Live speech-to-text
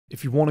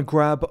If you want to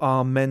grab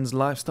our men's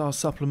lifestyle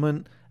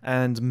supplement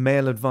and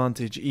male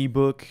advantage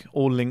ebook,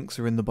 all links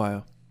are in the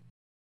bio.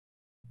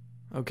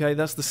 Okay,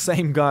 that's the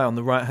same guy on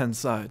the right hand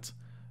side.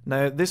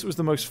 Now, this was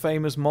the most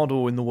famous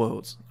model in the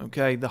world.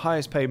 Okay, the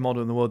highest paid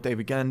model in the world,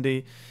 David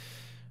Gandy.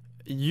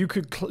 You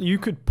could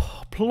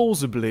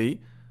plausibly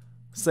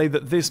say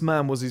that this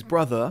man was his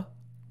brother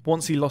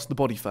once he lost the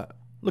body fat.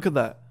 Look at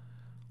that.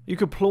 You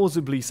could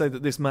plausibly say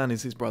that this man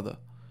is his brother.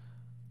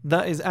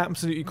 That is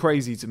absolutely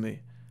crazy to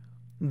me.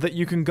 That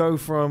you can go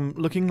from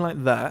looking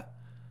like that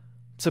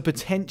to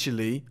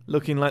potentially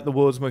looking like the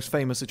world's most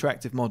famous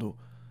attractive model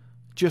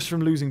just from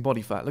losing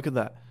body fat. Look at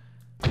that.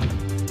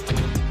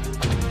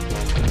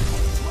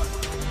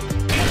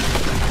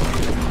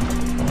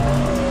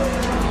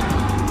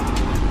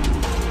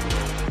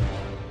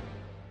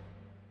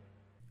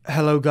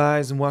 Hello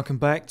guys, and welcome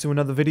back to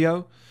another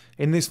video.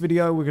 In this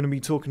video we're going to be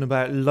talking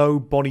about low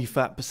body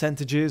fat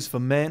percentages for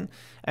men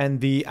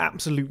and the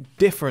absolute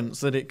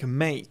difference that it can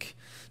make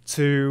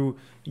to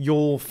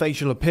your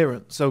facial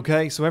appearance.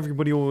 Okay, so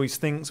everybody always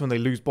thinks when they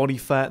lose body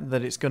fat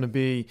that it's going to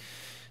be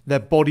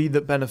their body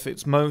that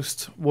benefits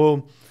most.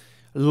 Well,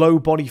 low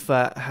body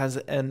fat has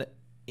an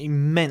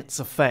immense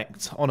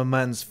effect on a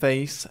man's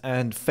face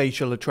and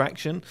facial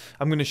attraction.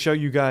 I'm going to show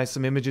you guys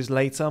some images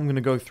later. I'm going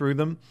to go through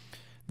them.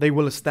 They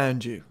will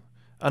astound you.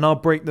 And I'll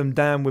break them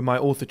down with my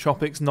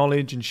orthotropics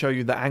knowledge and show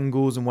you the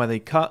angles and where they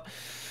cut.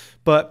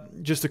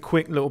 But just a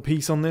quick little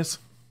piece on this.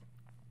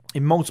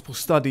 In multiple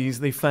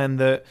studies, they found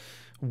that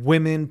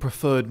women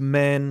preferred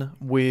men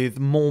with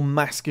more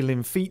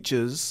masculine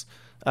features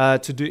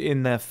to do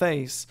in their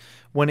face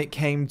when it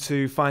came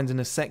to finding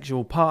a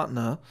sexual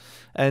partner.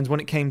 And when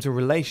it came to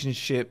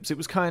relationships, it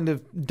was kind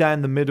of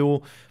down the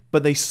middle,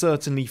 but they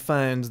certainly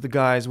found the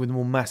guys with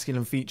more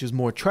masculine features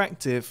more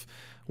attractive,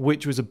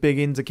 which was a big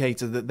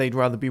indicator that they'd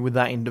rather be with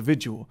that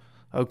individual,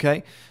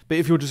 okay? But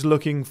if you're just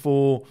looking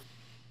for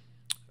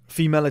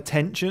female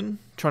attention,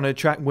 trying to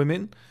attract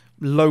women,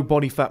 low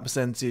body fat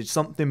percentage,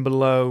 something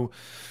below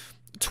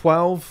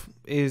 12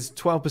 is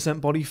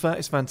 12% body fat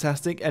is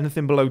fantastic.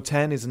 Anything below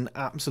 10 is an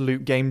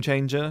absolute game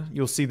changer.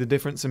 You'll see the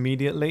difference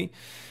immediately.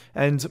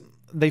 And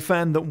they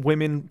found that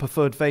women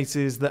preferred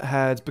faces that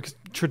had, because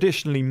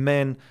traditionally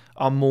men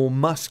are more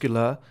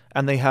muscular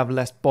and they have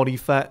less body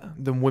fat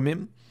than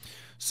women.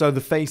 So the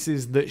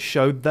faces that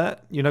showed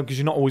that, you know, because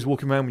you're not always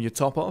walking around with your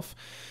top off,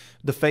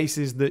 the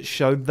faces that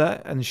showed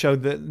that and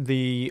showed that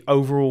the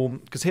overall,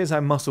 because here's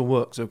how muscle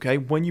works, okay?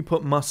 When you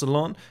put muscle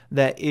on,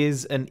 there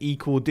is an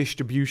equal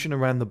distribution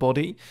around the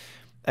body.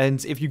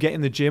 And if you get in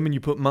the gym and you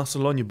put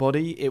muscle on your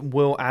body, it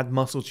will add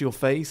muscle to your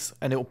face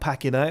and it will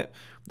pack it out.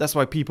 That's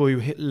why people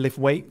who lift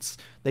weights,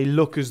 they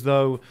look as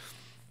though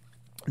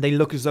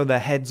their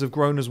heads have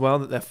grown as well,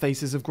 that their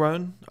faces have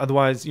grown.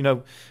 Otherwise, you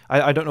know,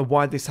 I don't know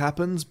why this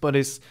happens, but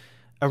it's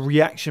a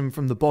reaction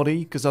from the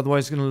body, because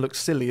otherwise it's going to look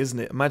silly, isn't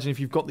it? Imagine if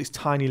you've got these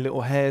tiny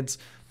little heads,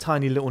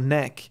 tiny little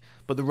neck,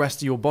 but the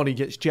rest of your body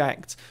gets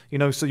jacked, you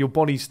know, so your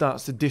body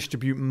starts to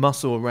distribute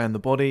muscle around the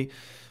body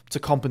to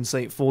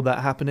compensate for that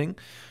happening.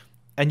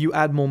 And you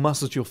add more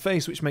muscle to your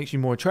face, which makes you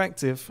more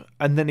attractive.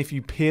 And then if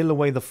you peel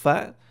away the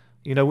fat,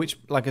 you know, which,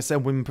 like I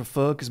said, women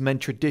prefer because men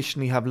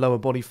traditionally have lower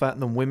body fat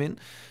than women.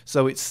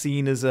 So it's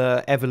seen as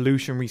a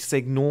evolutionary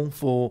signal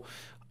for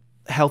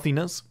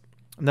healthiness.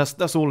 And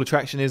that's all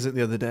attraction is at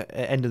the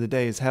end of the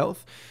day is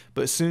health.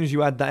 But as soon as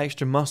you add that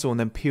extra muscle and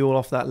then peel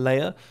off that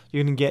layer,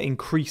 you're going to get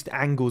increased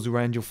angles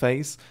around your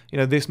face. You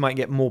know, this might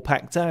get more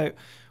packed out.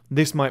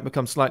 This might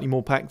become slightly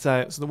more packed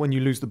out so that when you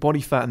lose the body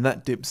fat and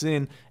that dips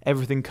in,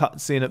 everything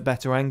cuts in at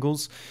better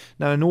angles.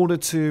 Now, in order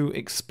to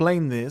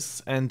explain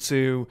this and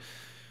to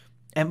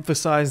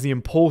emphasize the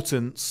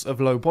importance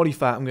of low body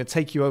fat, I'm going to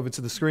take you over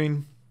to the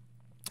screen.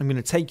 I'm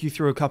going to take you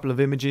through a couple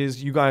of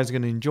images. You guys are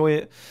going to enjoy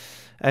it.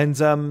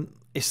 And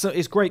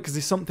it's great because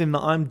it's something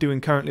that I'm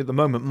doing currently at the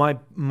moment.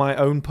 My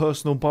own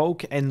personal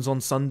bulk ends on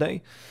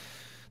Sunday.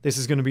 This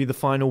is going to be the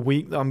final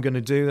week that I'm going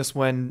to do. That's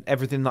when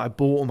everything that I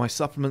bought, all my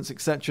supplements,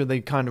 etc., they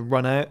kind of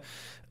run out.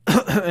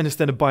 And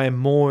instead of buying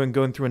more and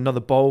going through another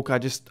bulk,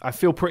 I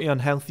feel pretty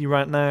unhealthy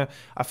right now.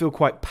 I feel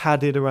quite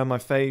padded around my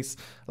face.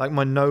 Like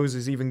my nose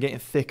is even getting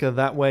thicker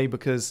that way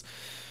because,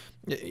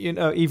 you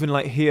know, even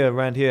like here,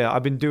 around here,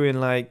 I've been doing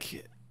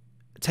like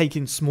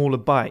taking smaller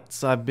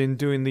bites. I've been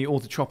doing the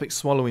orthotropic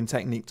swallowing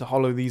technique to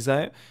hollow these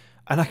out,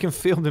 and I can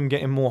feel them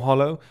getting more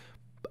hollow.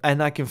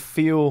 And I can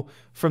feel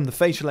from the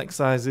facial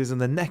exercises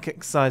and the neck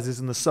exercises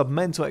and the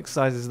submental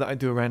exercises that I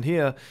do around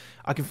here,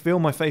 I can feel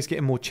my face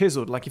getting more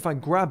chiseled. Like if I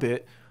grab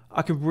it,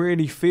 I can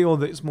really feel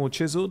that it's more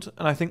chiseled.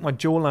 And I think my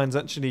jawline's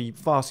actually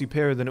far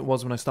superior than it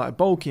was when I started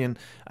bulking.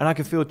 And I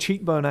can feel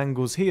cheekbone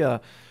angles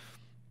here.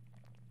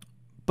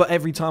 But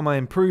every time I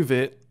improve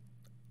it,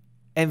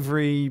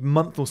 every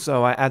month or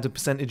so, I add a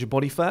percentage of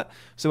body fat.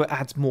 So it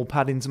adds more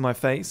padding to my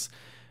face.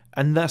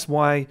 And that's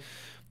why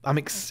I'm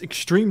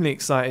extremely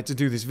excited to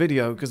do this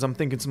video, because I'm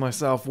thinking to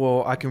myself,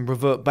 well, I can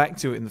revert back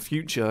to it in the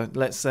future.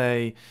 Let's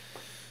say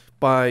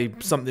by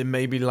something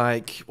maybe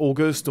like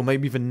August or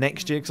maybe even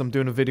next year, because I'm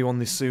doing a video on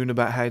this soon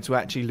about how to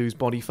actually lose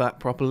body fat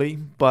properly.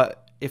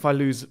 But if I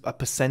lose a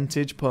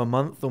percentage per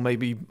month, or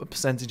maybe a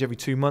percentage every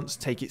 2 months,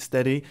 take it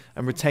steady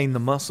and retain the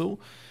muscle,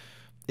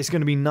 it's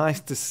going to be nice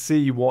to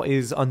see what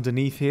is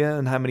underneath here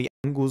and how many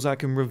angles I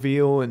can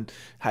reveal and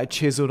how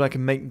chiseled I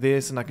can make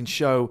this, and I can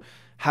show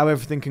how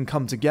everything can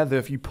come together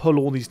if you pull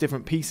all these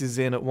different pieces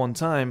in at one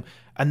time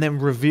and then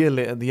reveal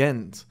it at the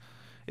end.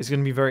 It's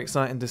going to be very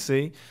exciting to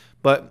see.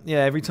 But yeah,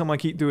 every time I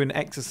keep doing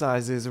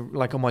exercises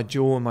like on my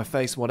jaw and my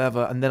face,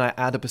 whatever, and then I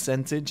add a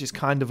percentage, it's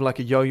kind of like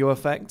a yo-yo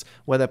effect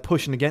where they're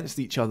pushing against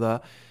each other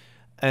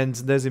and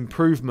there's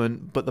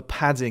improvement, but the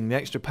padding, the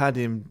extra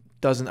padding,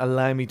 doesn't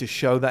allow me to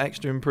show that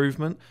extra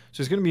improvement.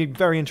 So it's going to be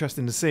very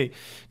interesting to see.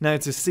 Now,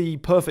 to see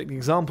perfect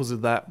examples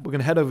of that, we're going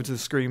to head over to the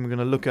screen. We're going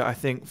to look at, I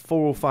think,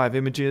 4 or 5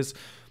 images.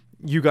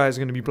 You guys are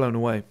going to be blown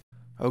away.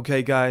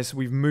 Okay, guys,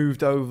 we've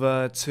moved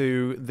over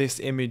to this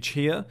image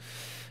here.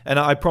 And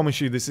I promise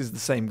you this is the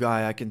same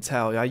guy, I can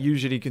tell. I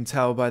usually can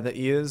tell by the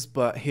ears,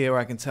 but here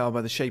I can tell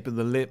by the shape of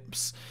the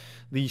lips,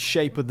 the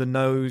shape of the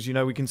nose. You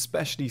know, we can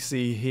especially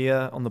see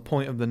here on the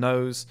point of the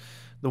nose,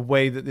 the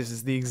way that this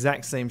is the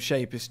exact same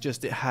shape. It's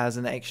just it has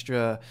an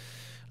extra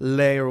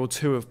layer or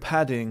 2 of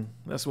padding.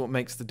 That's what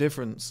makes the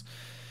difference.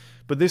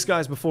 But this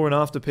guy's before and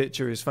after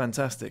picture is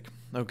fantastic,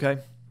 okay?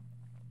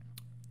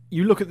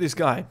 You look at this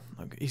guy.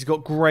 He's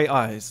got great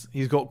eyes.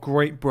 He's got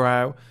great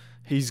brow.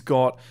 He's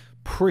got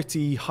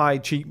pretty high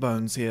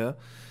cheekbones here.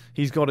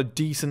 He's got a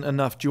decent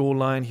enough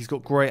jawline. He's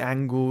got great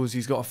angles.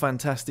 He's got a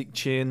fantastic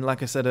chin.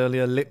 Like I said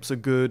earlier, lips are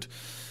good.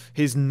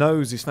 His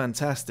nose is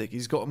fantastic.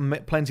 He's got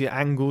plenty of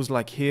angles,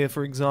 like here,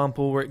 for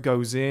example, where it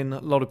goes in. A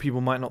lot of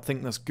people might not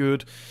think that's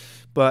good,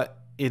 but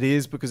it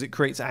is, because it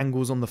creates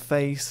angles on the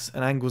face,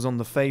 and angles on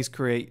the face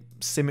create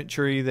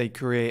symmetry. They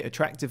create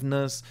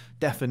attractiveness,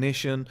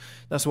 definition.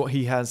 That's what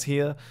he has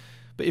here.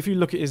 But if you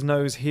look at his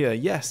nose here,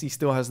 yes, he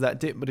still has that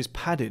dip, but it's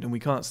padded and we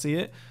can't see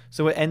it.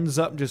 So it ends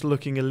up just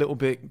looking a little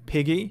bit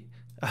piggy.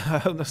 I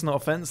hope that's not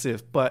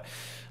offensive, but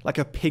like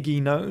a piggy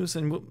nose.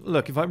 And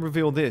look, if I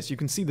reveal this, you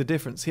can see the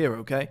difference here,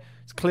 okay?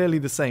 It's clearly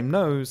the same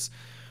nose.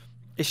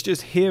 It's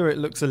just here it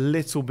looks a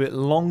little bit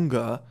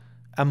longer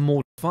and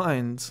more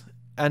defined.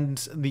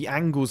 And the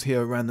angles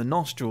here around the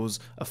nostrils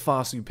are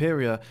far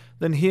superior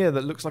than here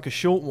that looks like a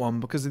short one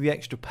because of the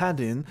extra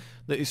padding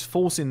that is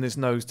forcing this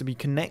nose to be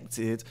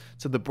connected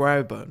to the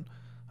brow bone.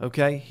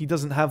 Okay, he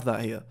doesn't have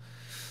that here.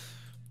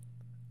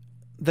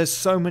 There's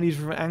so many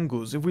different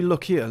angles. If we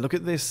look here, look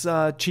at this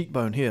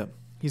cheekbone here.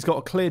 He's got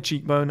a clear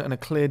cheekbone and a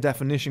clear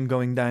definition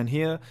going down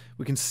here.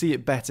 We can see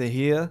it better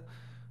here.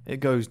 It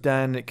goes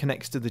down, it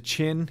connects to the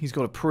chin. He's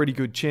got a pretty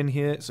good chin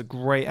here. It's a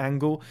great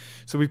angle.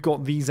 So we've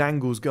got these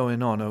angles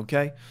going on,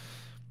 okay?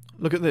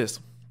 Look at this.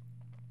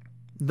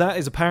 That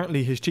is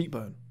apparently his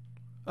cheekbone.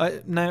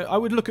 Now, I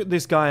would look at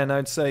this guy and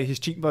I'd say his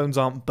cheekbones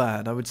aren't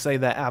bad. I would say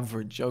they're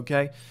average,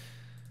 okay?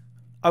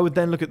 I would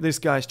then look at this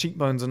guy's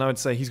cheekbones and I would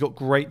say he's got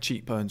great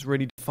cheekbones,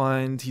 really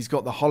defined. He's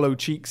got the hollow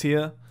cheeks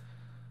here.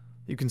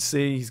 You can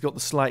see he's got the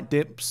slight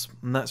dips,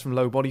 and that's from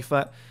low body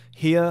fat.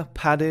 Here,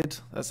 padded,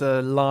 that's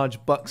a large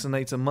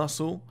buccinator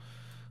muscle,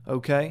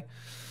 okay?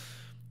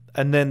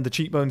 And then the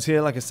cheekbones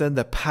here, like I said,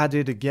 they're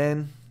padded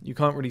again. You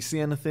can't really see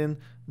anything.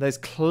 There's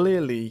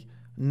clearly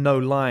no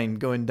line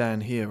going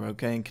down here,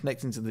 okay, and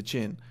connecting to the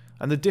chin.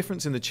 And the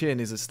difference in the chin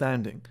is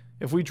astounding.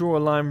 If we draw a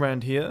line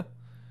around here,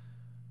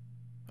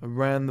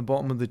 around the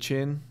bottom of the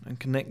chin, and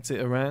connect it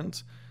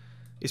around,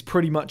 it's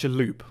pretty much a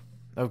loop,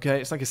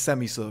 okay? It's like a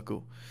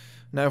semicircle.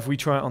 Now if we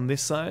try it on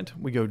this side,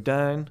 we go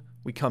down,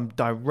 we come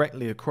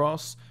directly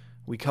across,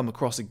 we come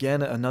across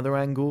again at another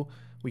angle,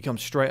 we come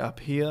straight up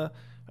here,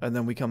 and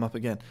then we come up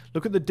again.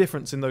 Look at the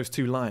difference in those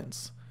two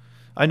lines.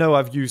 I know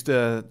I've used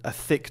a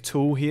thick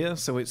tool here,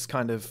 so it's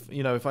kind of,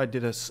 you know, if I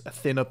did a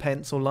thinner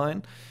pencil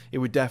line, it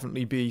would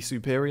definitely be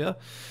superior.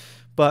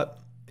 But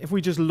if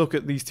we just look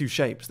at these two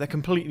shapes, they're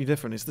completely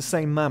different. It's the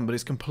same man, but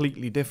it's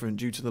completely different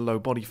due to the low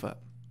body fat.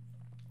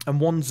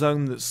 And one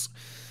zone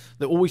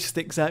that always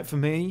sticks out for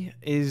me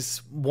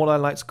is what I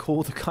like to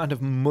call the kind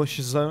of mush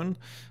zone.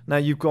 Now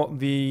you've got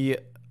the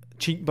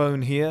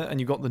cheekbone here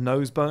and you've got the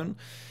nose bone,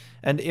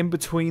 and in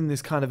between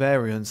this kind of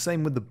area, and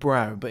same with the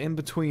brow, but in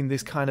between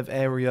this kind of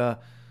area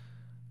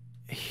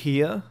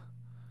here,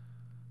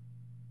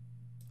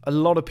 a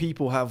lot of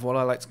people have what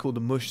I like to call the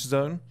mush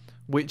zone,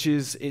 which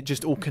is it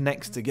just all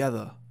connects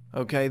together.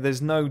 Okay,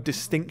 there's no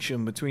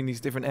distinction between these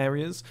different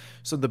areas.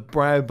 So the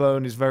brow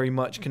bone is very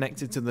much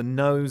connected to the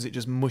nose. It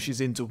just mushes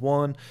into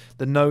one.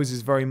 The nose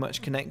is very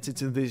much connected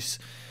to this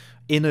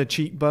inner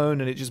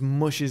cheekbone, and it just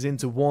mushes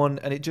into one,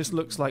 and it just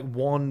looks like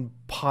one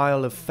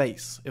pile of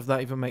face, if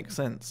that even makes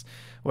sense.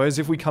 Whereas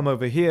if we come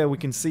over here, we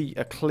can see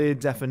a clear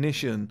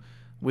definition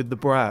with the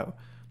brow.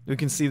 We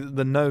can see that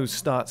the nose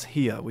starts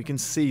here. We can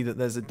see that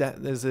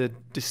there's a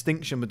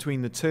distinction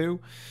between the two.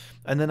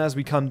 And then as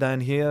we come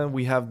down here,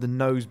 we have the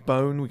nose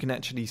bone. We can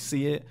actually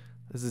see it.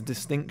 There's a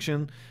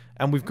distinction.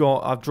 And we've got,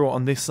 I've drawn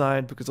on this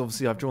side because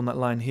obviously I've drawn that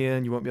line here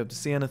and you won't be able to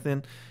see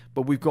anything.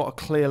 But we've got a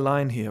clear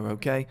line here,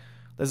 okay?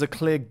 There's a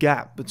clear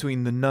gap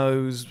between the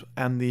nose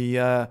and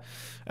the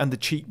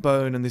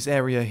cheekbone and this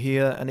area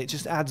here. And it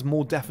just adds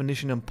more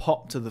definition and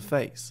pop to the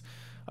face.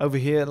 Over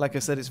here, like I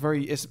said,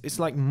 it's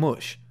like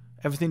mush.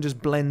 Everything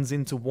just blends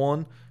into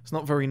one. It's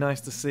not very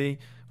nice to see.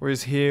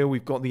 Whereas here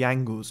we've got the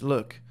angles.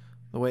 Look,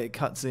 the way it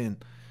cuts in.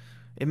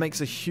 It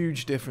makes a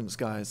huge difference,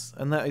 guys.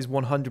 And that is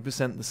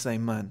 100% the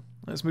same man.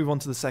 Let's move on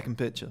to the second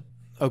picture.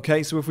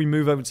 Okay, so if we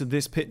move over to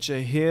this picture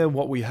here,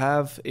 what we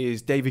have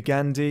is David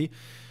Gandy,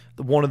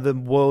 one of the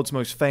world's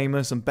most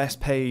famous and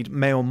best paid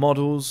male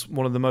models,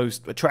 one of the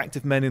most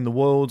attractive men in the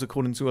world,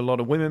 according to a lot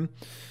of women.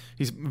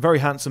 He's a very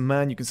handsome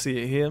man, you can see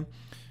it here.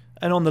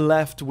 And on the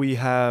left, we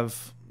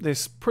have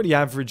this pretty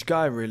average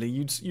guy, really.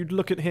 You'd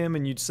look at him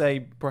and you'd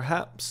say,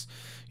 perhaps,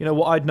 you know,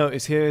 what I'd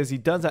notice here is he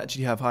does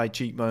actually have high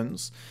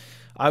cheekbones.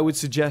 I would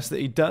suggest that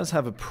he does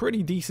have a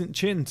pretty decent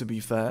chin, to be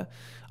fair.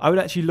 I would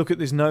actually look at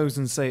this nose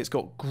and say it's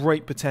got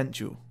great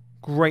potential,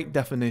 great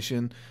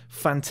definition,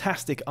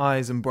 fantastic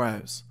eyes and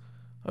brows.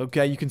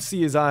 Okay, you can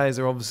see his eyes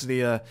are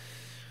obviously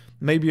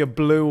maybe a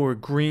blue or a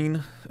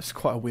green. It's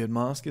quite a weird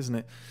mask, isn't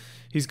it?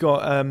 He's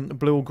got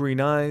blue or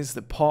green eyes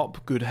that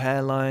pop, good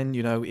hairline,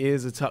 you know,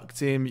 ears are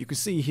tucked in. You can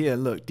see here,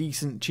 look,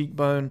 decent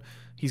cheekbone.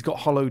 He's got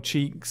hollow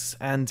cheeks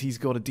and he's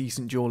got a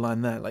decent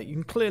jawline there. Like, you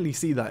can clearly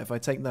see that if I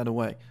take that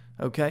away,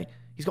 okay?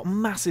 He's got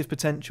massive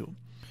potential.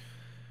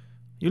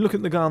 You look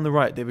at the guy on the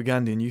right, David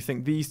Gandy, and you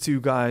think these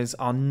two guys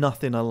are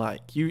nothing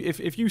alike.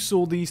 If you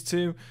saw these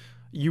two,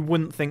 you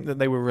wouldn't think that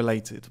they were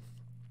related.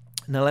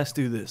 Now let's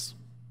do this.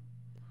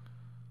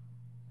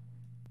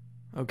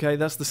 Okay,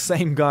 that's the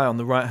same guy on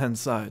the right-hand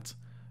side.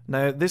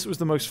 Now, this was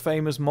the most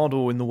famous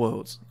model in the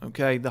world.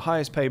 Okay, the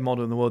highest paid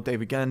model in the world,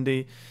 David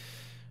Gandy.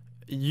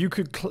 You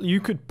could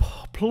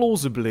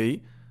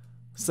plausibly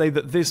say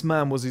that this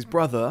man was his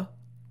brother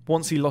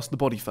once he lost the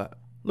body fat.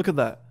 Look at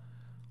that.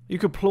 You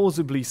could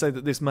plausibly say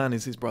that this man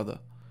is his brother.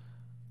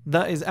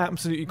 That is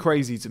absolutely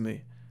crazy to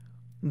me.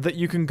 That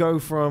you can go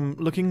from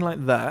looking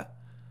like that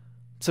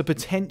to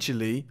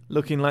potentially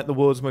looking like the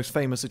world's most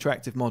famous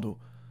attractive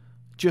model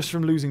just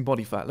from losing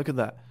body fat. Look at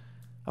that.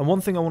 And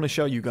one thing I want to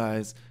show you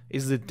guys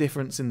is the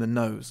difference in the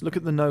nose. Look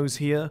at the nose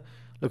here.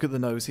 Look at the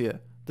nose here.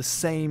 The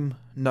same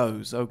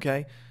nose,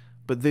 okay?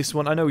 But this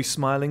one, I know he's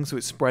smiling, so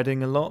it's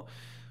spreading a lot.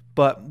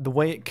 But the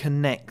way it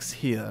connects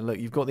here, look,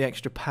 you've got the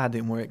extra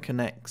padding where it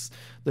connects.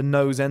 The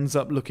nose ends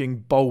up looking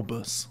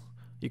bulbous.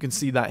 You can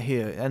see that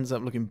here. It ends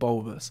up looking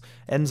bulbous.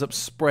 Ends up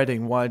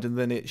spreading wider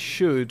than it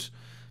should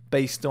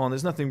based on,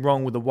 there's nothing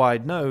wrong with a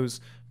wide nose,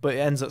 but it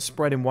ends up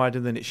spreading wider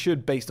than it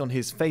should based on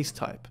his face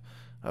type.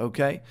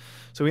 Okay?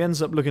 So he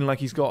ends up looking like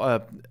he's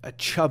got a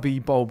chubby,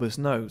 bulbous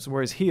nose.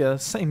 Whereas here,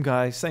 same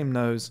guy, same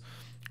nose,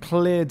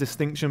 clear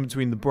distinction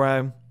between the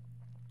brow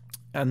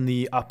and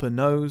the upper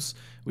nose.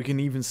 We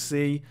can even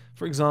see,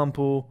 for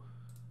example,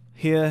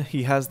 here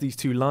he has these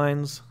two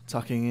lines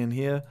tucking in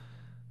here,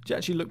 which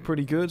actually look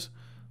pretty good.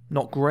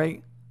 Not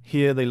great.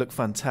 Here they look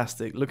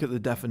fantastic. Look at the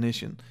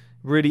definition.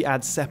 Really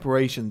adds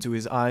separation to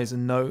his eyes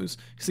and nose.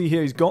 See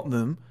here he's got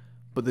them,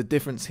 but the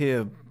difference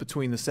here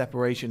between the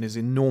separation is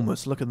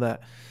enormous. Look at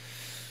that.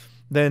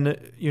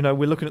 Then, you know,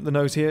 we're looking at the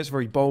nose here. It's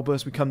very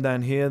bulbous. We come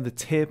down here. The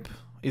tip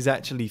is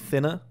actually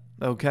thinner.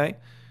 Okay?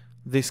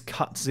 This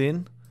cuts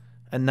in.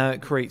 And now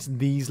it creates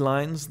these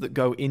lines that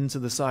go into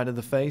the side of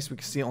the face. We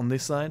can see it on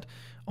this side.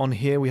 On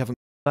here, we haven't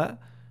got that.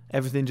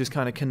 Everything just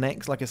kind of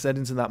connects, like I said,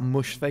 into that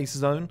mush face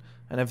zone.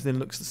 And everything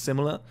looks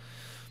similar.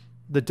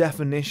 The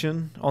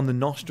definition on the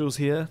nostrils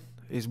here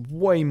is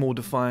way more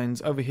defined.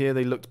 Over here,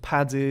 they looked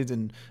padded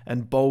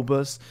and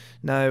bulbous.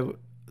 Now,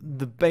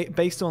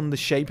 based on the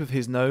shape of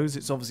his nose,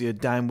 it's obviously a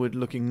downward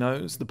looking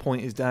nose. The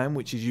point is down,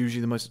 which is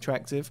usually the most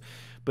attractive.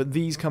 But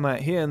these come out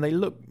here and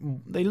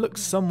they look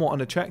somewhat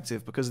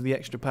unattractive because of the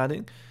extra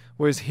padding.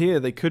 Whereas here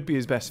they could be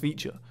his best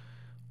feature.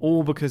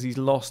 All because he's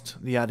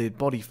lost the added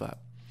body fat.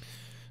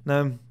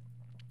 Now,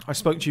 I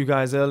spoke to you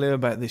guys earlier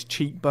about this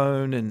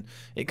cheekbone and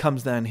it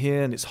comes down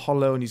here and it's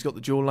hollow and he's got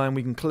the jawline.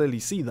 We can clearly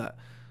see that.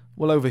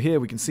 Well, over here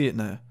we can see it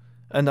now.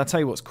 And I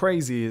tell you what's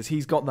crazy is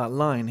he's got that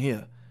line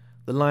here.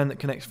 The line that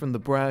connects from the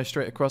brow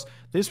straight across.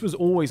 This was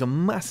always a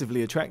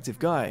massively attractive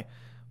guy.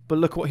 But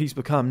look what he's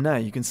become now.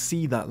 You can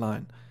see that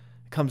line.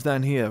 It comes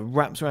down here,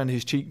 wraps around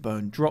his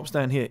cheekbone, drops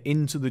down here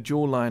into the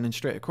jawline and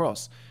straight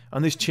across.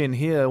 And this chin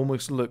here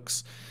almost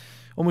looks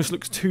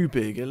too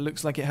big. It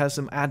looks like it has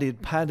some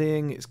added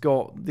padding. It's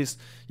got this,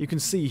 you can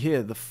see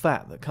here the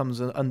fat that comes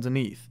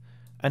underneath.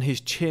 And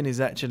his chin is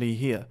actually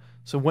here.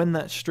 So when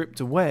that's stripped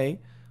away,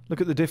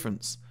 look at the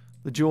difference.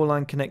 The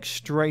jawline connects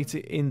straight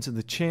into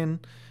the chin.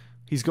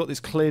 He's got this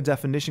clear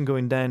definition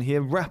going down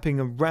here, wrapping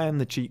around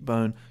the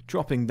cheekbone,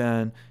 dropping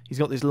down. He's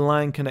got this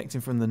line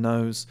connecting from the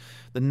nose.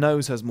 The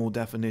nose has more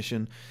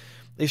definition.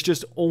 It's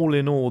just all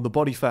in all, the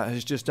body fat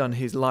has just done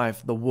his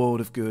life the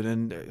world of good.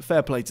 And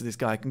fair play to this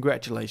guy.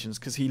 Congratulations,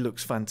 because he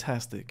looks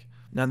fantastic.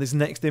 Now, this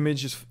next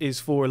image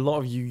is for a lot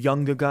of you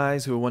younger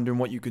guys who are wondering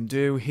what you can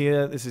do.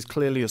 Here, this is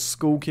clearly a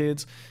school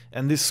kid.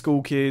 And this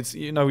school kid,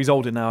 you know, he's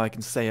older now, I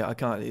can say it. I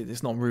can't,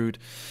 it's not rude.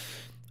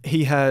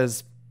 He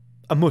has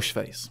a mush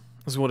face.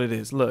 That's what it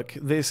is. Look,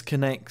 this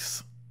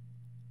connects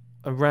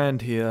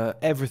around here,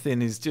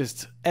 everything is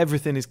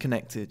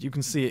connected. You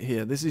can see it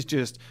here. This is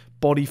just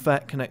body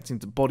fat connecting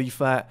to body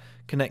fat,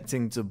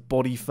 connecting to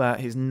body fat.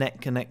 His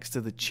neck connects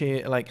to the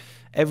chin. Like,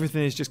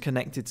 everything is just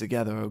connected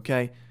together,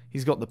 okay?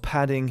 He's got the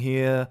padding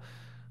here,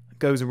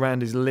 goes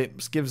around his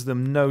lips, gives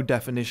them no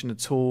definition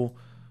at all.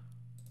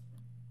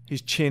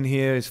 His chin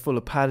here is full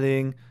of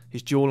padding.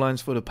 His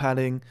jawline's full of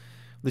padding.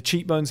 The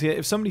cheekbones here,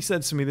 if somebody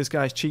said to me this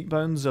guy's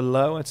cheekbones are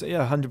low, I'd say,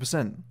 yeah,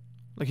 100%.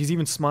 Like, he's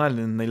even smiling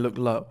and they look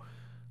low.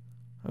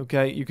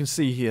 Okay, you can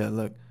see here,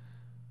 look.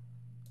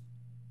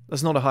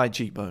 That's not a high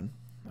cheekbone.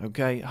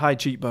 Okay, high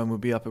cheekbone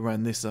would be up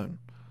around this zone.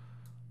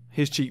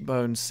 His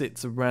cheekbone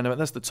sits around about,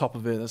 that's the top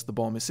of it, that's the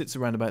bottom. It sits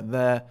around about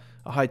there.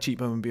 A high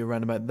cheekbone would be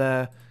around about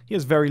there. He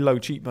has very low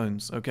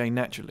cheekbones, okay,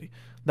 naturally.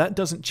 That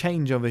doesn't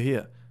change over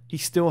here. He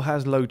still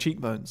has low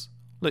cheekbones.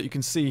 Look, you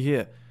can see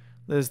here.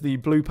 There's the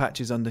blue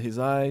patches under his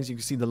eyes. You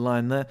can see the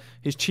line there.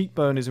 His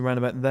cheekbone is around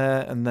about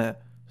there and there.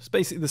 It's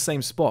basically the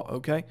same spot,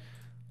 okay?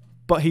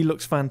 But he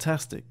looks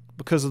fantastic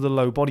because of the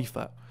low body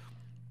fat.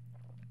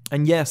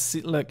 And yes,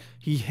 look,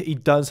 he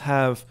does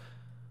have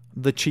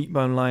the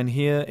cheekbone line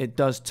here. It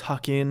does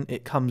tuck in.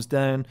 It comes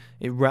down.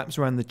 It wraps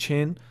around the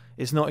chin.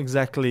 It's not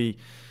exactly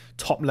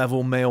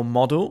top-level male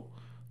model,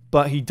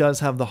 but he does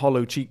have the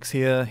hollow cheeks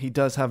here. He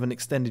does have an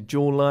extended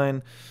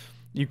jawline.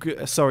 You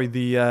could, sorry,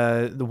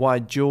 the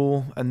wide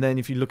jaw. And then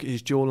if you look at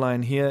his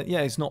jawline here,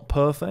 yeah, it's not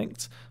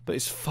perfect, but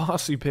it's far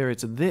superior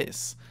to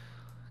this.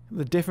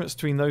 The difference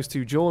between those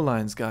two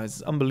jawlines, guys,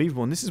 is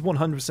unbelievable. And this is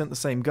 100% the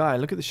same guy.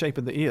 Look at the shape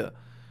of the ear.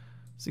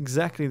 It's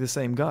exactly the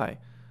same guy.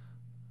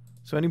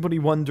 So anybody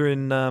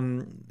wondering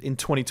in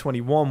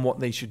 2021 what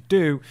they should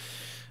do,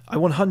 I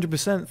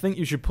 100% think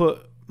you should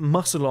put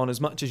muscle on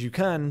as much as you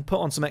can, put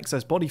on some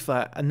excess body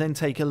fat, and then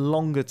take a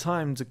longer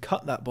time to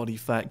cut that body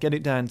fat, get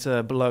it down to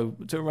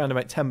around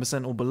about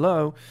 10% or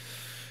below,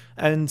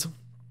 and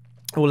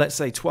or let's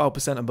say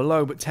 12% and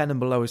below, but 10 and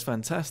below is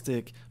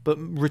fantastic, but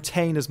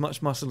retain as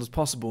much muscle as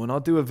possible. And I'll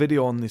do a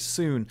video on this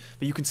soon,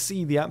 but you can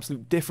see the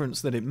absolute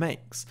difference that it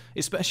makes,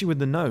 especially with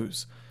the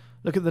nose.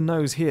 Look at the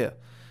nose here.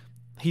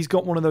 He's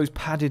got one of those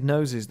padded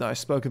noses that I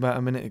spoke about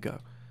a minute ago.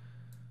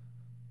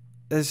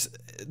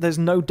 There's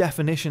no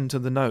definition to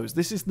the nose.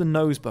 This is the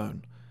nose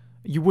bone.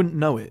 You wouldn't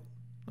know it.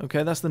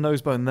 Okay, that's the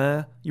nose bone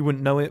there. You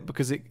wouldn't know it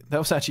because that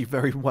was actually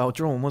very well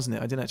drawn, wasn't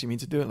it? I didn't actually mean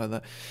to do it like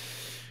that.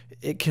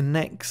 It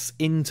connects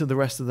into the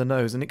rest of the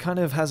nose, and it kind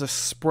of has a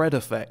spread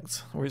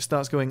effect where it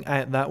starts going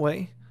out that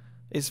way.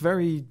 It's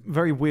very,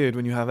 very weird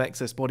when you have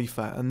excess body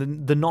fat,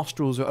 and the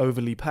nostrils are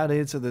overly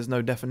padded, so there's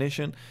no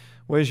definition.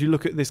 Whereas you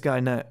look at this guy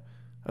now,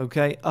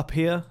 okay, up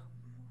here,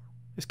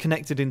 it's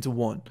connected into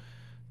one.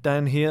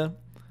 Down here,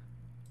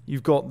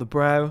 you've got the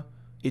brow.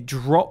 It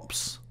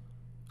drops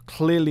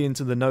clearly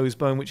into the nose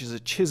bone, which is a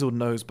chiseled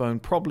nose bone,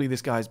 probably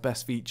this guy's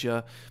best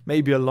feature,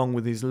 maybe along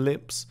with his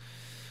lips,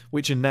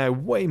 which are now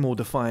way more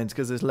defined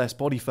because there's less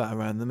body fat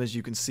around them, as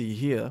you can see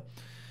here.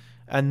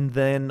 And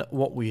then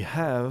what we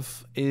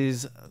have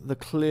is the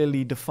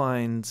clearly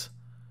defined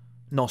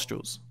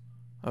nostrils.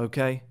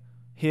 Okay,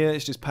 here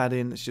it's just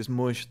padding, it's just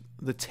mush.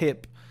 The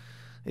tip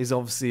is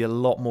obviously a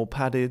lot more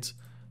padded.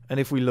 And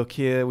if we look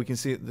here, we can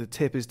see that the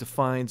tip is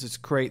defined to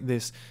create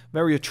this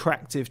very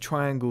attractive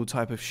triangle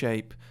type of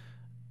shape.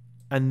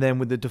 And then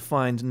with the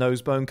defined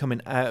nose bone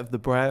coming out of the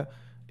brow,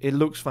 it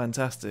looks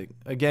fantastic.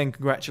 Again,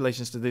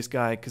 congratulations to this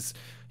guy, because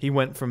he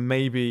went from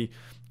maybe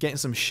getting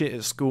some shit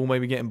at school,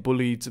 maybe getting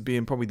bullied, to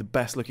being probably the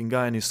best looking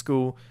guy in his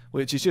school,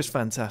 which is just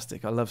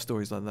fantastic. I love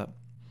stories like that.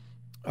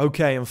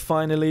 Okay, and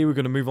finally, we're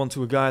going to move on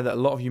to a guy that a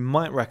lot of you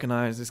might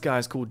recognize. This guy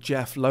is called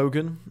Jeff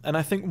Logan. And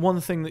I think one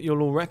thing that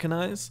you'll all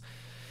recognize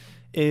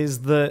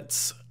is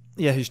that,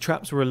 yeah, his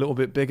traps were a little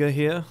bit bigger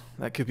here.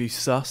 That could be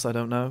sus, I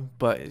don't know,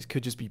 but it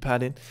could just be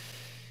padding.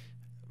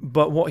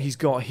 But what he's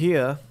got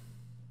here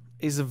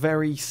is a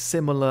very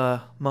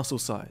similar muscle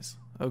size,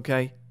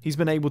 okay? He's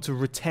been able to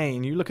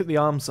retain, you look at the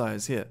arm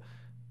size here.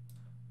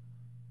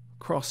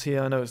 Cross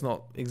here, I know it's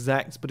not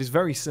exact, but it's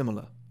very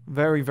similar.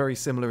 Very, very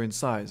similar in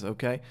size,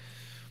 okay?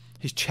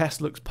 His chest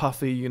looks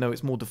puffy, you know,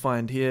 it's more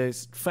defined here.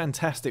 It's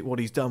fantastic what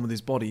he's done with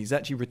his body. He's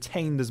actually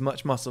retained as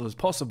much muscle as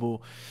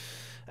possible,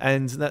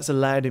 and that's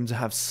allowed him to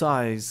have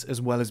size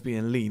as well as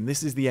being lean.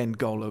 This is the end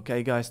goal,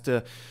 okay, guys?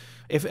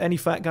 If any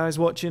fat guys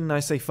watching,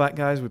 I say fat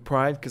guys with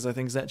pride because I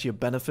think it's actually a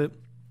benefit.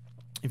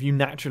 If you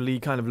naturally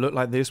kind of look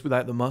like this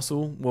without the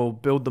muscle, well,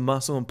 build the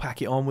muscle and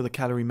pack it on with a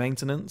calorie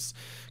maintenance.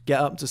 Get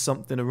up to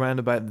something around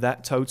about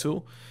that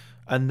total,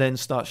 and then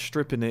start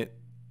stripping it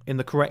in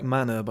the correct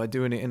manner by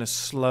doing it in a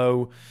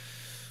slow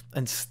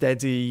and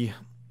steady,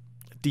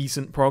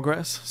 decent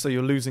progress. So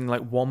you're losing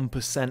like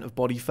 1% of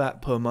body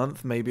fat per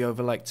month, maybe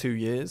over like 2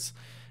 years.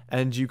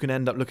 And you can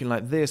end up looking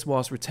like this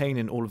whilst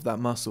retaining all of that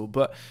muscle.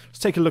 But let's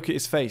take a look at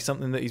his face,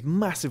 something that he's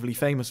massively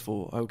famous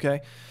for,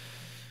 okay?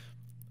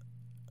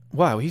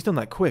 Wow, he's done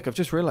that quick. I've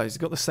just realized he's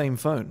got the same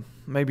phone.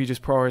 Maybe he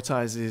just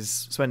prioritizes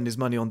spending his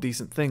money on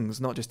decent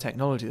things, not just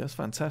technology. That's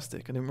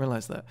fantastic. I didn't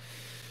realize that.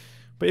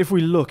 But if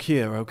we look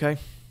here, okay,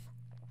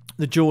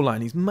 the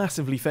jawline, he's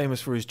massively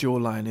famous for his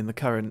jawline in the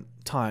current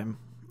time.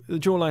 The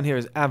jawline here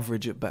is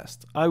average at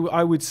best.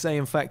 I would say,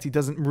 in fact, he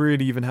doesn't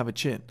really even have a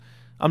chin.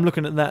 I'm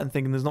looking at that and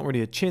thinking there's not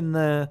really a chin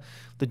there.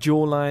 The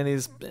jawline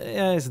is,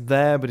 yeah, it's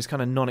there, but it's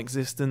kind of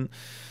non-existent.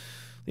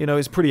 You know,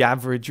 it's pretty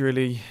average,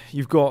 really.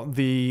 You've got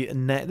the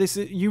neck.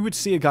 You would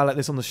see a guy like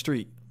this on the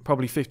street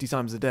probably 50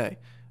 times a day.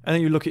 And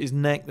then you look at his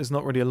neck, there's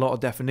not really a lot of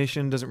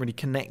definition, doesn't really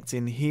connect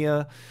in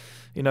here.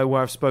 You know,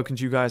 where I've spoken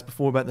to you guys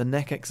before about the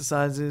neck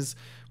exercises.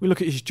 We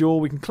look at his jaw,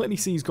 we can clearly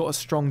see he's got a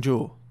strong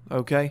jaw,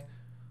 okay?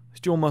 His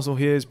jaw muscle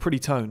here is pretty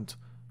toned,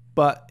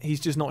 but he's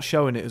just not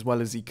showing it as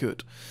well as he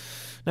could.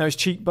 Now his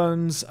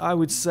cheekbones, I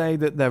would say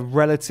that they're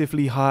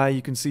relatively high.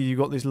 You can see you've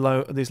got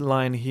this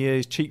line here.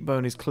 His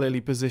cheekbone is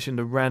clearly positioned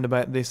around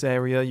about this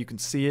area. You can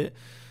see it.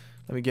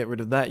 Let me get rid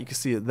of that. You can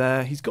see it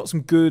there. He's got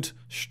some good,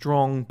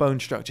 strong bone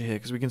structure here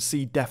because we can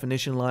see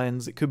definition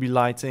lines. It could be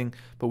lighting,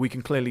 but we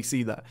can clearly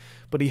see that.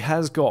 But he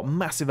has got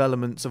massive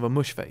elements of a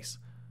mush face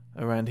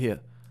around here.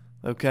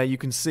 Okay, you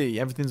can see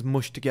everything's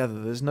mushed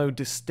together. There's no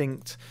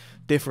distinct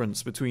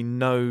difference between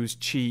nose,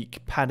 cheek,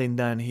 padding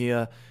down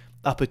here,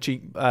 upper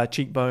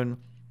cheekbone,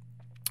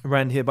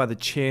 around here by the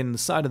chin, the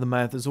side of the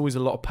mouth. There's always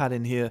a lot of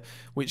padding here,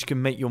 which can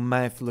make your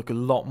mouth look a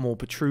lot more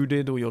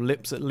protruded, or your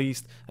lips at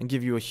least, and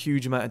give you a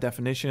huge amount of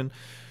definition.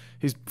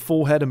 His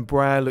forehead and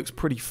brow looks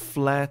pretty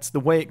flat. The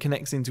way it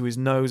connects into his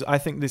nose, I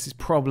think this is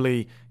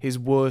probably his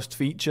worst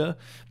feature.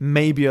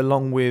 Maybe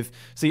along with...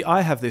 See,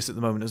 I have this at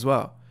the moment as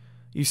well.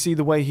 You see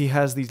the way he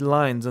has these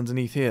lines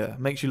underneath here.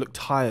 Makes you look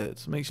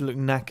tired. Makes you look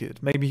knackered.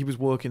 Maybe he was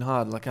working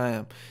hard like I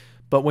am.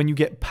 But when you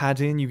get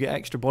padding, you get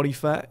extra body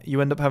fat,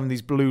 you end up having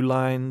these blue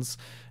lines,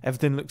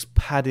 everything looks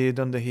padded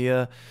under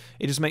here.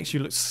 It just makes you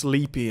look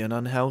sleepy and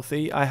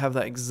unhealthy. I have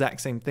that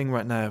exact same thing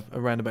right now,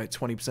 around about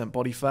 20%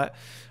 body fat.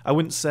 I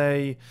wouldn't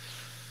say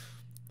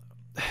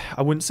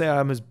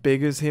I'm as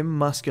big as him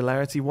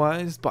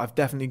muscularity-wise, but I've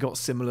definitely got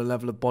similar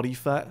level of body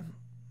fat.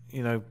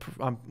 You know,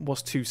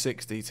 what's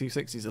 260?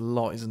 260 is a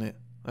lot, isn't it?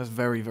 That's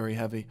very, very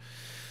heavy.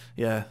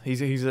 Yeah,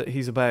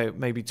 he's about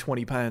maybe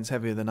 20 pounds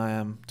heavier than I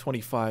am.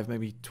 25,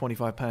 maybe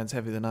 25 pounds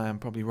heavier than I am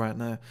probably right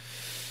now.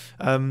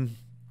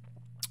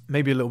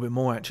 Maybe a little bit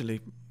more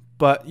actually.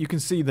 But you can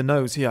see the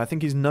nose here. I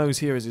think his nose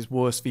here is his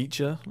worst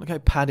feature. Look how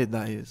padded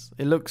that is.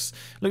 It looks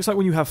like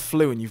when you have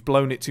flu and you've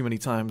blown it too many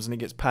times and it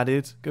gets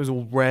padded. It goes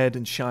all red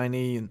and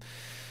shiny and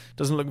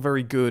doesn't look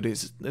very good.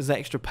 There's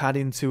extra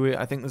padding to it.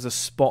 I think there's a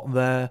spot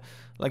there.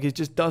 Like, it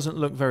just doesn't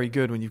look very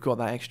good when you've got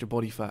that extra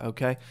body fat,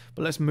 okay?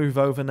 But let's move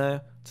over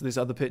now to this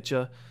other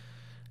picture.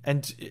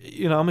 And,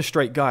 you know, I'm a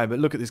straight guy, but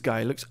look at this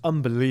guy. He looks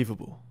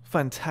unbelievable.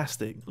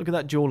 Fantastic. Look at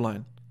that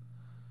jawline.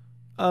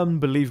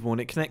 Unbelievable. And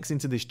it connects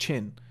into this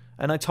chin.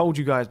 And I told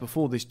you guys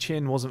before, this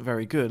chin wasn't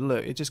very good.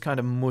 Look, it just kind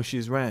of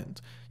mushes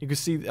round. You can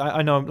see,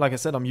 I know, like I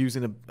said, I'm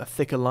using a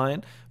thicker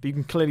line, but you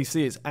can clearly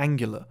see it's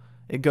angular.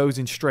 It goes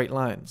in straight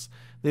lines.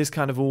 This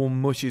kind of all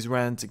mushes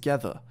round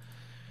together.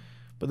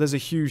 But there's a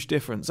huge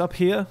difference. Up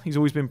here, he's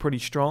always been pretty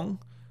strong,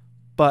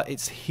 but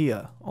it's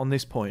here, on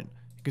this point.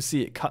 You can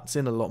see it cuts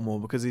in a lot more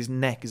because his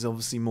neck is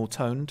obviously more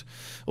toned,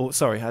 or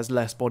sorry, has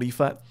less body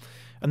fat.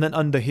 And then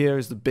under here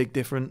is the big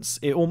difference.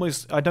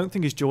 I don't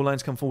think his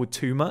jawlines come forward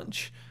too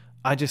much.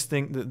 I just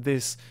think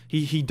that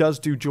he does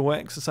do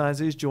jawline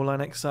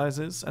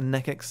exercises, and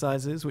neck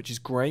exercises, which is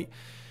great.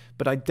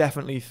 But I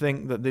definitely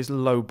think that this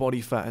low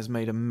body fat has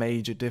made a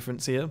major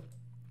difference here,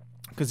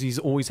 because he's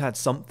always had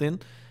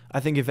something. I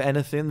think if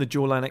anything, the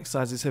jawline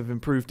exercises have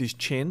improved his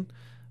chin.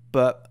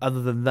 But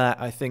other than that,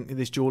 I think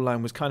this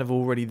jawline was kind of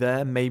already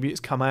there. Maybe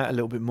it's come out a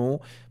little bit more.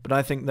 But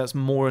I think that's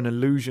more an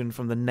illusion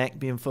from the neck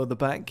being further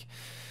back.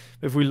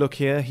 If we look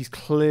here, he's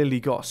clearly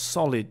got a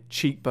solid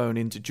cheekbone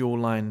into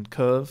jawline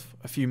curve.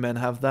 A few men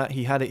have that.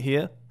 He had it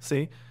here,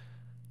 see?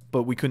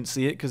 But we couldn't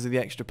see it because of the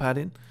extra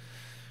padding.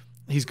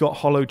 He's got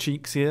hollow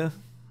cheeks here.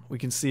 We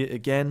can see it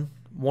again.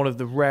 One of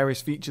the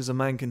rarest features a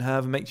man can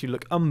have. It makes you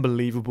look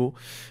unbelievable.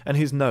 And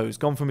his nose,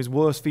 gone from his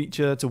worst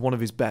feature to one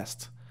of his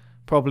best.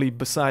 Probably,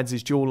 besides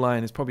his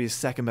jawline, is probably his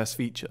second best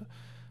feature.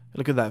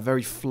 Look at that,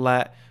 very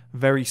flat,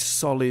 very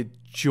solid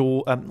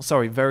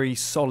very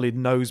solid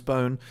nose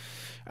bone.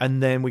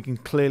 And then we can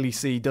clearly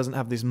see he doesn't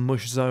have this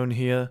mush zone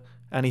here.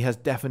 And he has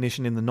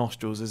definition in the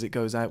nostrils as it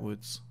goes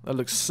outwards. That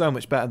looks so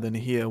much better than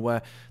here,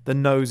 where the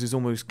nose is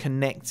almost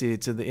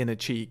connected to the inner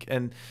cheek.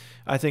 And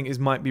I think it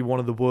might be one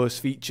of the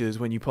worst features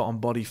when you put on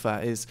body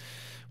fat is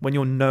when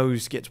your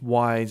nose gets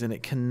wide and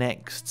it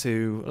connects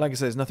to, like I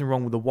said, there's nothing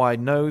wrong with a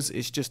wide nose.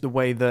 It's just the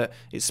way that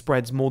it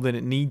spreads more than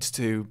it needs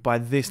to by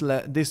this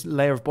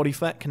layer of body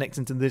fat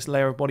connecting to this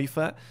layer of body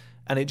fat,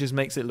 and it just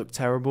makes it look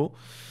terrible.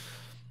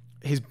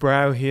 His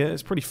brow here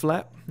is pretty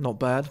flat, not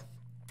bad.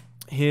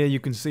 Here you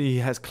can see he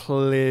has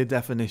clear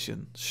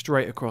definition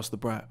straight across the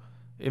brow.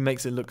 It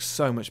makes it look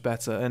so much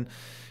better. And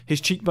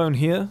his cheekbone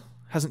here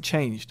hasn't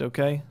changed,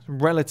 okay? It's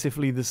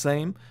relatively the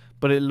same,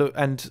 but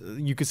and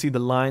you can see the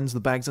lines, the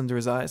bags under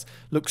his eyes,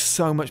 look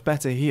so much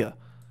better here.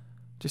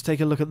 Just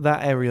take a look at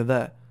that area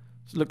there.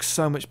 It looks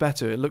so much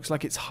better. It looks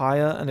like it's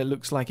higher and it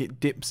looks like it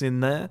dips in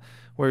there,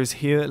 whereas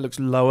here it looks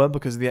lower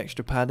because of the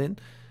extra padding,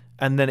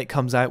 and then it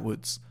comes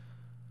outwards.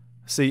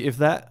 See, if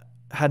that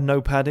had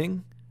no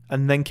padding,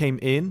 and then came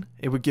in,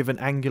 it would give an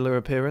angular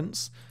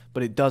appearance,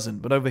 but it doesn't.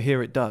 But over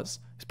here it does.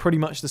 It's pretty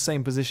much the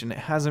same position. It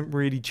hasn't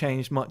really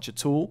changed much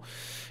at all,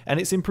 and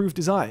it's improved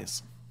his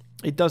eyes.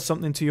 It does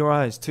something to your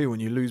eyes too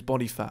when you lose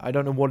body fat. I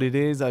don't know what it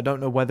is. I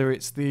don't know whether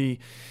it's the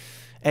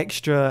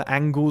extra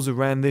angles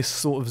around this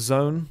sort of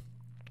zone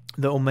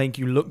that will make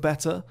you look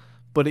better,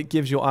 but it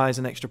gives your eyes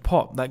an extra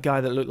pop. That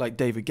guy that looked like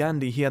David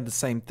Gandy, he had the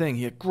same thing.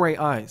 He had great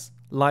eyes,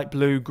 light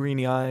blue,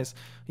 greeny eyes,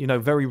 you know,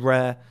 very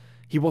rare.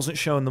 He wasn't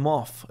showing them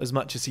off as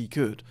much as he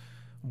could.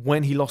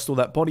 When he lost all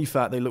that body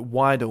fat, they looked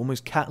wider,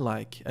 almost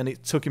cat-like, and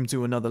it took him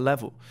to another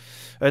level.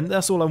 And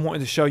that's all I wanted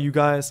to show you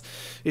guys.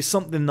 It's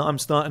something that I'm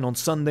starting on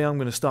Sunday. I'm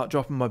going to start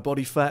dropping my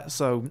body fat,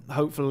 so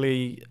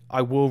hopefully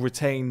I will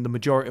retain the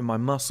majority of my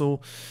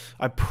muscle.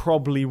 I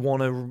probably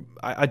want to,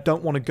 I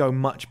don't want to go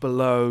much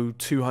below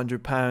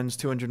 200 pounds,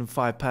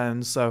 205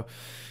 pounds, so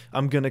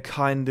I'm going to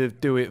kind of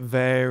do it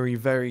very,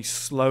 very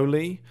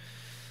slowly.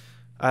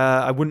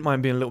 I wouldn't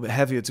mind being a little bit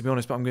heavier, to be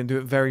honest, but I'm going to do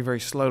it very, very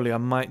slowly. I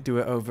might do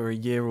it over a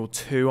year or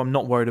two. I'm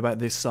not worried about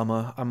this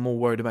summer. I'm more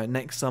worried about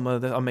next summer.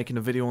 I'm making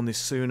a video on this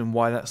soon and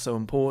why that's so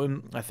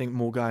important. I think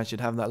more guys should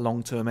have that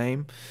long-term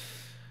aim.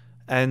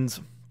 And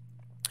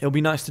it'll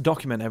be nice to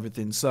document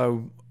everything.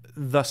 So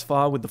thus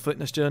far with the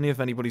fitness journey,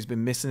 if anybody's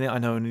been missing it, I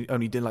know I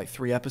only did like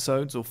 3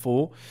 episodes or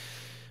 4.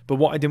 But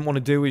what I didn't want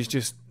to do is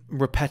just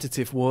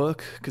repetitive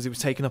work, because it was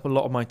taking up a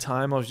lot of my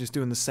time. I was just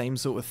doing the same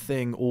sort of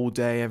thing all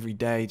day, every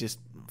day, just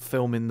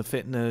filming the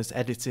fitness,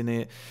 editing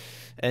it,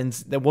 and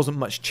there wasn't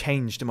much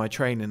change to my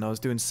training. I was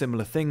doing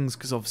similar things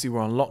because obviously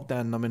we're on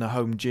lockdown and I'm in a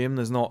home gym.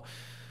 There's not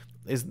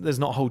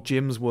a whole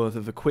gym's worth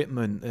of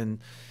equipment, and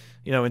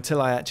you know, until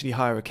I actually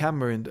hire a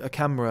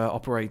camera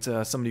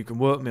operator, somebody who can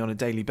work me on a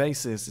daily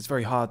basis, it's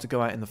very hard to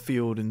go out in the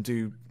field and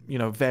do, you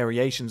know,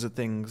 variations of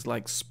things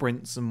like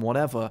sprints and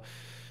whatever.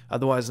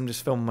 Otherwise, I'm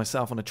just filming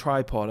myself on a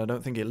tripod. I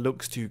don't think it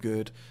looks too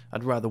good.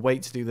 I'd rather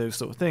wait to do those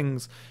sort of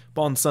things.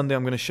 But on Sunday,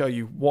 I'm going to show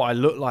you what I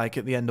look like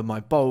at the end of my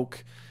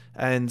bulk.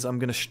 And I'm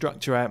going to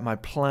structure out my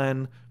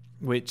plan,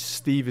 which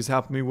Steve is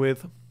helping me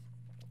with.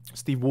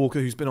 Steve Walker,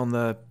 who's been on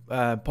the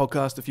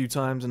podcast a few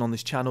times and on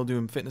this channel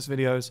doing fitness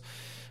videos.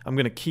 I'm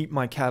going to keep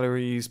my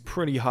calories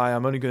pretty high.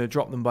 I'm only going to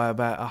drop them by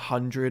about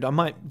 100. I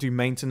might do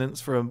maintenance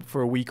for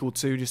a week or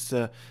two just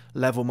to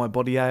level my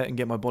body out and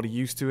get my body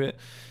used to it.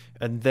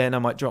 And then I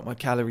might drop my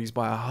calories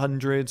by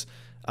 100.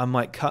 I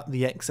might cut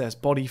the excess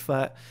body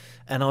fat,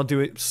 and I'll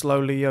do it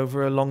slowly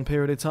over a long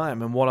period of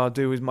time. And what I'll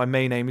do is, my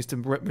main aim is to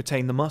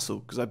retain the muscle,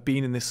 because I've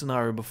been in this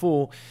scenario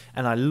before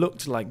and I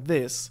looked like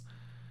this,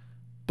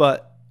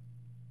 but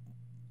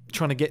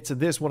trying to get to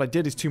this, what I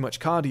did is too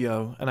much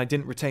cardio and I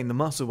didn't retain the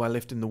muscle by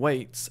lifting the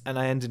weights, and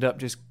I ended up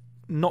just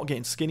not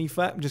getting skinny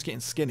fat, just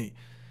getting skinny.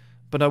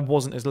 But I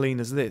wasn't as lean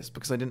as this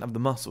because I didn't have the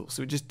muscle,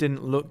 so it just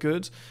didn't look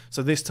good.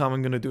 So this time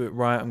I'm going to do it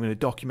right. I'm going to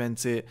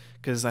document it,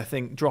 because I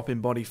think dropping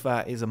body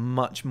fat is a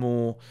much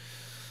more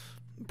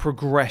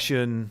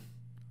progression.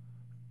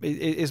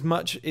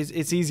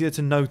 It's easier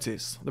to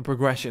notice the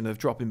progression of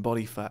dropping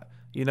body fat,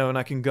 you know, and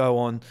I can go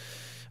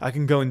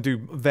and do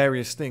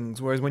various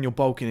things. Whereas when you're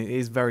bulking, it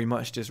is very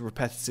much just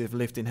repetitive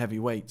lifting heavy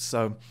weights.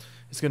 So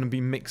it's going to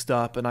be mixed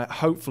up, and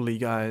hopefully,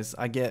 guys,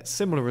 I get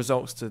similar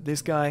results to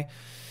this guy.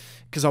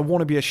 Because I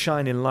want to be a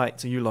shining light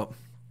to you lot.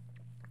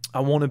 I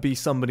want to be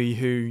somebody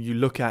who you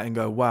look at and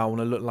go, wow, I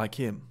want to look like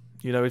him.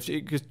 You know,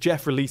 because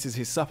Jeff releases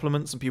his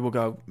supplements and people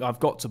go, I've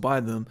got to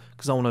buy them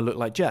because I want to look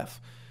like Jeff.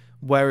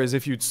 Whereas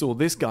if you'd saw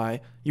this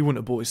guy, you wouldn't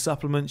have bought his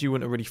supplements, you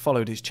wouldn't have really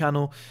followed his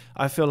channel.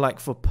 I feel like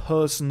for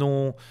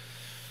personal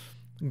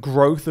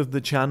growth of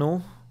the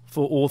channel,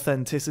 for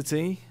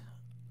authenticity,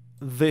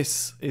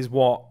 this is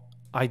what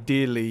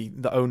ideally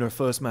the owner of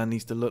First Man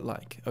needs to look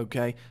like,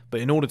 okay?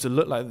 But in order to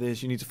look like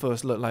this, you need to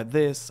first look like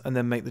this and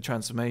then make the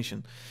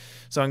transformation.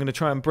 So I'm going to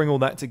try and bring all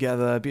that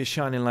together, be a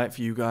shining light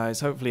for you guys.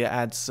 Hopefully it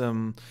adds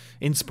some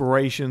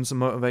inspiration, some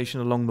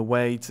motivation along the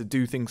way to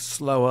do things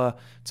slower,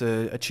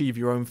 to achieve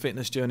your own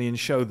fitness journey, and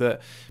show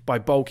that by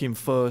bulking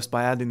first,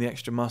 by adding the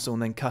extra muscle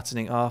and then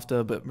cutting it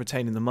after, but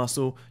retaining the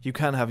muscle, you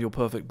can have your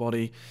perfect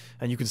body,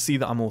 and you can see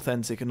that I'm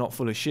authentic and not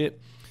full of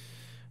shit.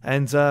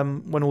 And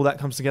when all that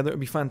comes together, it'll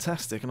be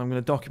fantastic, and I'm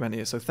going to document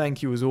it. So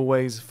thank you as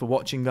always for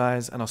watching,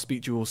 guys, and I'll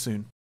speak to you all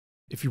soon.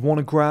 If you want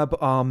to grab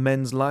our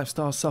men's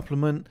lifestyle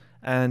supplement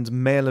and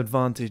male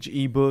advantage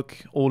ebook,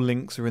 all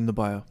links are in the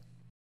bio.